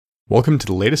Welcome to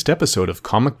the latest episode of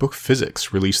Comic Book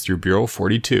Physics, released through Bureau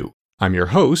 42. I'm your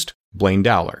host, Blaine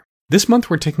Dowler. This month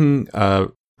we're taking a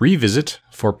revisit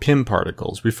for Pym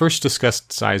particles. We first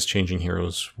discussed size-changing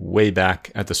heroes way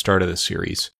back at the start of the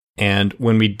series, and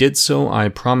when we did so, I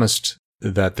promised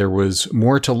that there was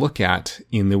more to look at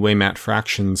in the way Matt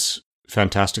Fraction's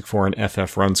Fantastic Four and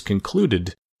FF runs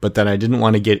concluded, but that I didn't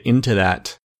want to get into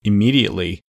that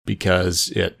immediately because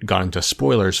it got into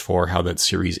spoilers for how that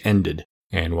series ended.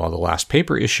 And while the last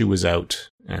paper issue was out,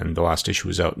 and the last issue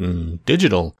was out in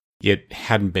digital, it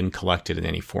hadn't been collected in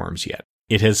any forms yet.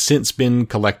 It has since been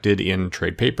collected in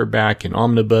trade paperback and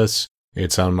omnibus.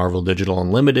 It's on Marvel Digital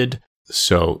Unlimited.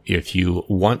 So if you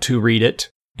want to read it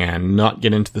and not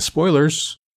get into the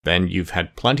spoilers, then you've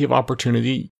had plenty of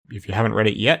opportunity. If you haven't read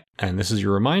it yet, and this is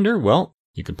your reminder, well,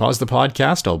 you can pause the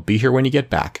podcast. I'll be here when you get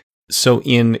back. So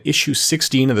in issue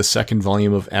 16 of the second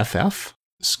volume of FF,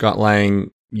 Scott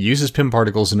Lang uses Pym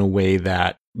particles in a way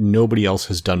that nobody else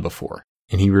has done before.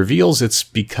 And he reveals it's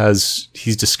because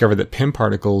he's discovered that Pym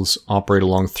particles operate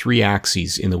along three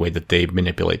axes in the way that they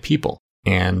manipulate people.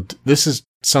 And this is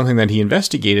something that he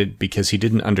investigated because he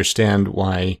didn't understand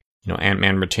why,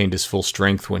 Ant-Man retained his full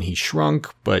strength when he shrunk,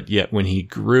 but yet when he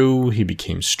grew, he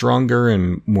became stronger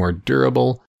and more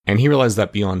durable. And he realized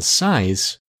that beyond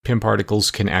size, Pym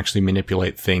particles can actually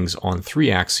manipulate things on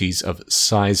three axes of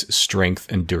size,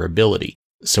 strength, and durability.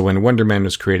 So when Wonder Man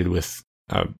was created with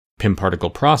a Pym particle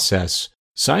process,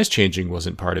 size changing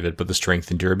wasn't part of it, but the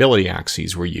strength and durability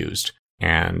axes were used.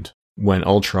 And when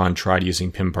Ultron tried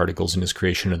using Pym particles in his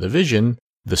creation of the Vision,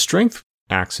 the strength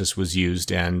axis was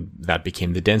used and that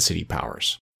became the density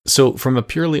powers. So from a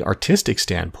purely artistic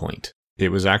standpoint, it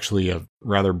was actually a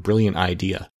rather brilliant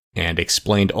idea and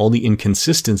explained all the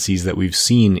inconsistencies that we've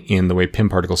seen in the way Pym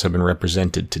particles have been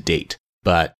represented to date.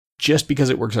 But just because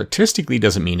it works artistically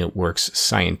doesn't mean it works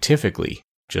scientifically.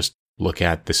 Just look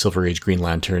at the Silver Age Green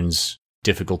Lantern's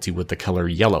difficulty with the color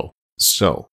yellow.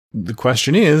 So, the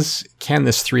question is, can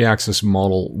this three-axis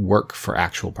model work for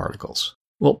actual particles?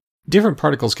 Well, different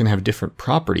particles can have different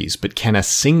properties, but can a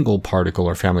single particle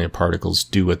or family of particles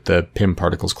do what the Pym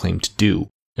particles claim to do?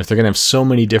 If they're going to have so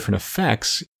many different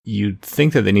effects, you'd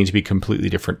think that they need to be completely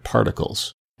different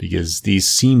particles, because these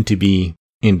seem to be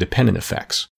independent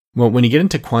effects. Well, when you get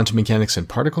into quantum mechanics and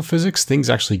particle physics, things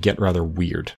actually get rather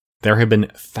weird. There have been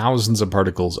thousands of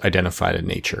particles identified in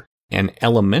nature. An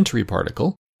elementary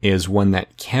particle is one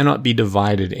that cannot be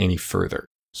divided any further.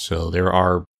 So there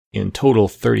are in total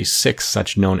 36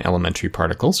 such known elementary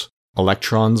particles.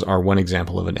 Electrons are one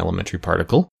example of an elementary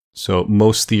particle. So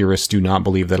most theorists do not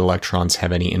believe that electrons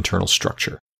have any internal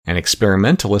structure. And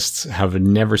experimentalists have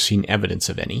never seen evidence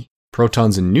of any.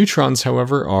 Protons and neutrons,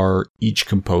 however, are each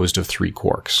composed of 3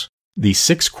 quarks. The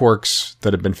 6 quarks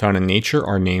that have been found in nature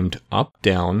are named Up,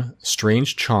 Down,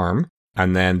 Strange Charm,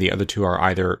 and then the other 2 are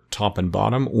either Top and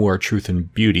Bottom or Truth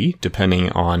and Beauty,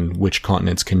 depending on which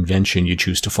continent's convention you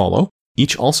choose to follow.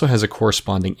 Each also has a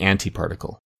corresponding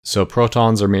antiparticle. So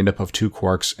protons are made up of 2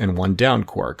 quarks and 1 down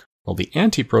quark, while the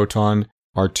antiproton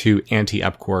are 2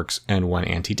 anti-up quarks and 1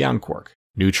 anti-down quark.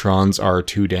 Neutrons are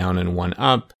 2 down and 1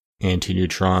 up.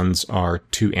 Antineutrons are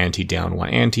 2 anti-down, 1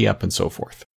 anti-up, and so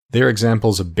forth. They're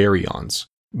examples of baryons,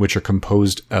 which are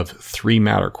composed of 3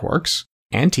 matter quarks.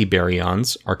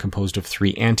 Antibaryons are composed of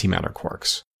 3 antimatter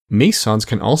quarks. Mesons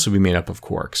can also be made up of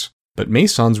quarks, but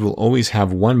mesons will always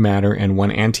have 1 matter and 1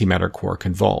 antimatter quark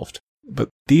involved. But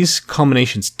these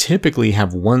combinations typically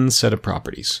have one set of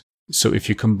properties. So if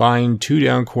you combine 2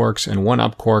 down quarks and 1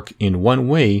 up quark in one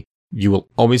way, you will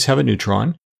always have a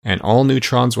neutron. And all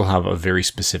neutrons will have a very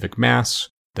specific mass,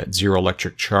 that 0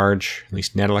 electric charge, at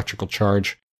least net electrical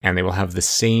charge, and they will have the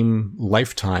same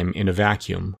lifetime in a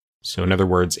vacuum. So in other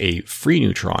words, a free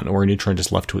neutron, or a neutron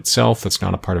just left to itself that's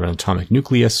not a part of an atomic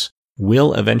nucleus,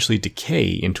 will eventually decay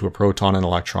into a proton, an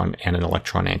electron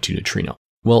antineutrino.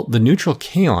 Well, the neutral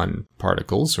kaon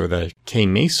particles, or the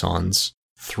K-mesons,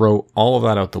 throw all of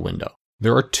that out the window.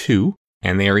 There are 2,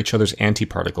 and they are each other's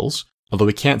antiparticles. Although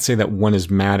we can't say that one is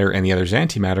matter and the other is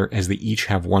antimatter, as they each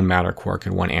have 1 matter quark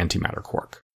and 1 antimatter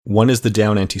quark. One is the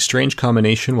down anti-strange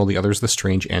combination, while the other is the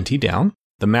strange anti-down.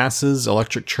 The masses,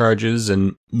 electric charges,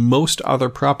 and most other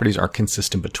properties are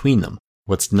consistent between them.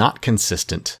 What's not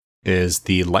consistent is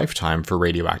the lifetime for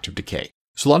radioactive decay.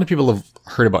 So a lot of people have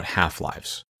heard about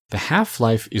half-lives. The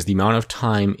half-life is the amount of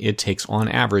time it takes on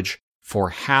average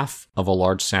for half of a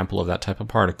large sample of that type of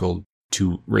particle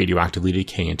to radioactively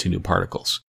decay into new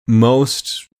particles.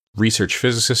 Most research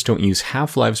physicists don't use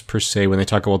half-lives per se when they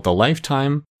talk about the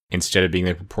lifetime. Instead of being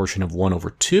the proportion of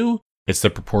 1/2, it's the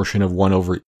proportion of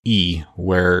 1/e,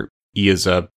 where e is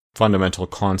a fundamental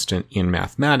constant in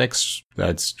mathematics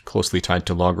that's closely tied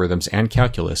to logarithms and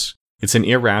calculus. It's an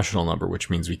irrational number, which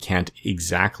means we can't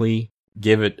exactly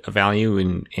give it a value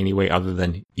in any way other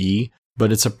than e,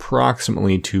 but it's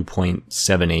approximately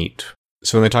 2.78.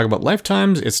 So when they talk about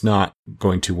lifetimes, it's not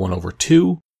going to 1 over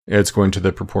 2. It's going to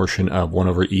the proportion of 1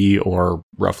 over e, or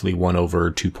roughly 1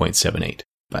 over 2.78.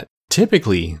 But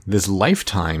typically, this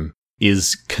lifetime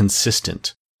is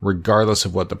consistent, regardless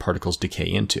of what the particles decay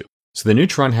into. So the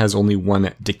neutron has only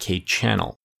one decay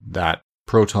channel, that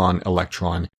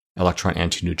proton-electron,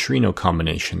 electron-antineutrino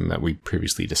combination that we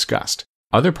previously discussed.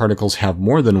 Other particles have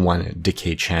more than one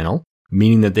decay channel,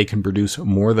 meaning that they can produce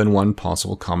more than one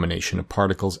possible combination of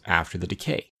particles after the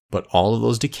decay. But all of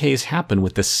those decays happen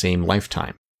with the same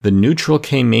lifetime. The neutral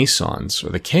K mesons, or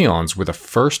the kaons, were the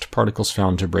first particles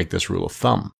found to break this rule of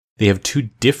thumb. They have 2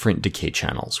 different decay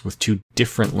channels with 2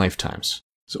 different lifetimes.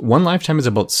 So one lifetime is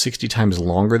about 60 times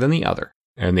longer than the other,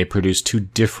 and they produce 2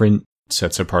 different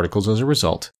sets of particles as a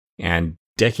result. And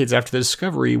decades after the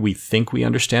discovery, we think we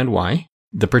understand why.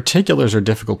 The particulars are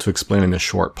difficult to explain in a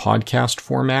short podcast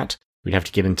format. We'd have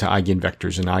to get into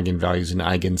eigenvectors and eigenvalues and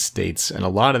eigenstates, and a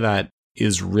lot of that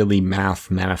is really math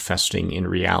manifesting in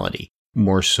reality,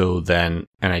 more so than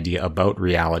an idea about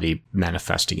reality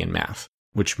manifesting in math,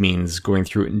 which means going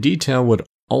through it in detail would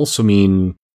also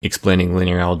mean explaining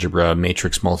linear algebra,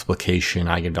 matrix multiplication,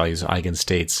 eigenvalues,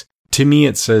 eigenstates. To me,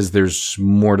 it says there's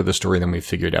more to the story than we've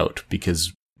figured out,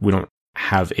 because we don't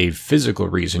have a physical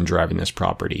reason driving this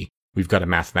property. We've got a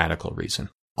mathematical reason.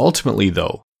 Ultimately,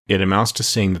 though, it amounts to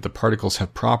saying that the particles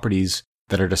have properties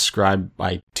that are described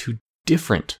by 2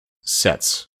 different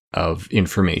sets of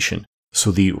information.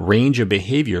 So the range of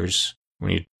behaviors,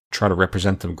 when you try to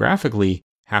represent them graphically,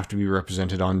 have to be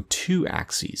represented on 2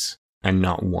 axes and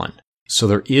not 1. So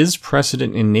there is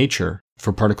precedent in nature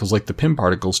for particles like the PIM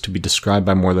particles to be described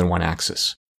by more than 1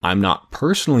 axis. I'm not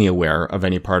personally aware of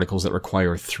any particles that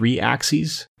require 3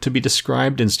 axes to be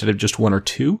described instead of just 1 or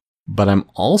 2, but I'm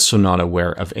also not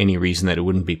aware of any reason that it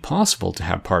wouldn't be possible to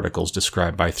have particles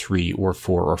described by 3 or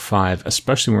 4 or 5,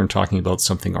 especially when we're talking about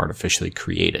something artificially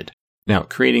created. Now,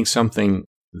 creating something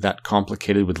that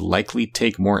complicated would likely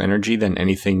take more energy than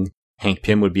anything Hank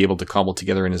Pym would be able to cobble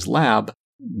together in his lab,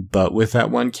 but with that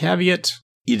one caveat,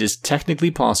 it is technically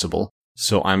possible,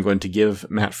 so I'm going to give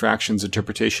Matt Fraction's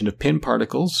interpretation of PIM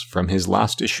particles from his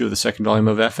last issue of the 2nd volume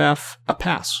of FF a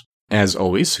pass. As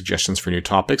always, suggestions for new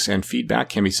topics and feedback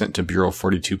can be sent to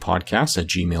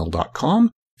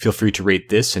bureau42podcast@gmail.com. Feel free to rate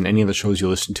this and any of the shows you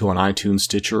listen to on iTunes,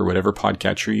 Stitcher, or whatever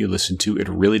podcatcher you listen to. It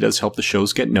really does help the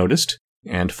shows get noticed.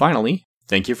 And finally,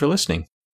 thank you for listening.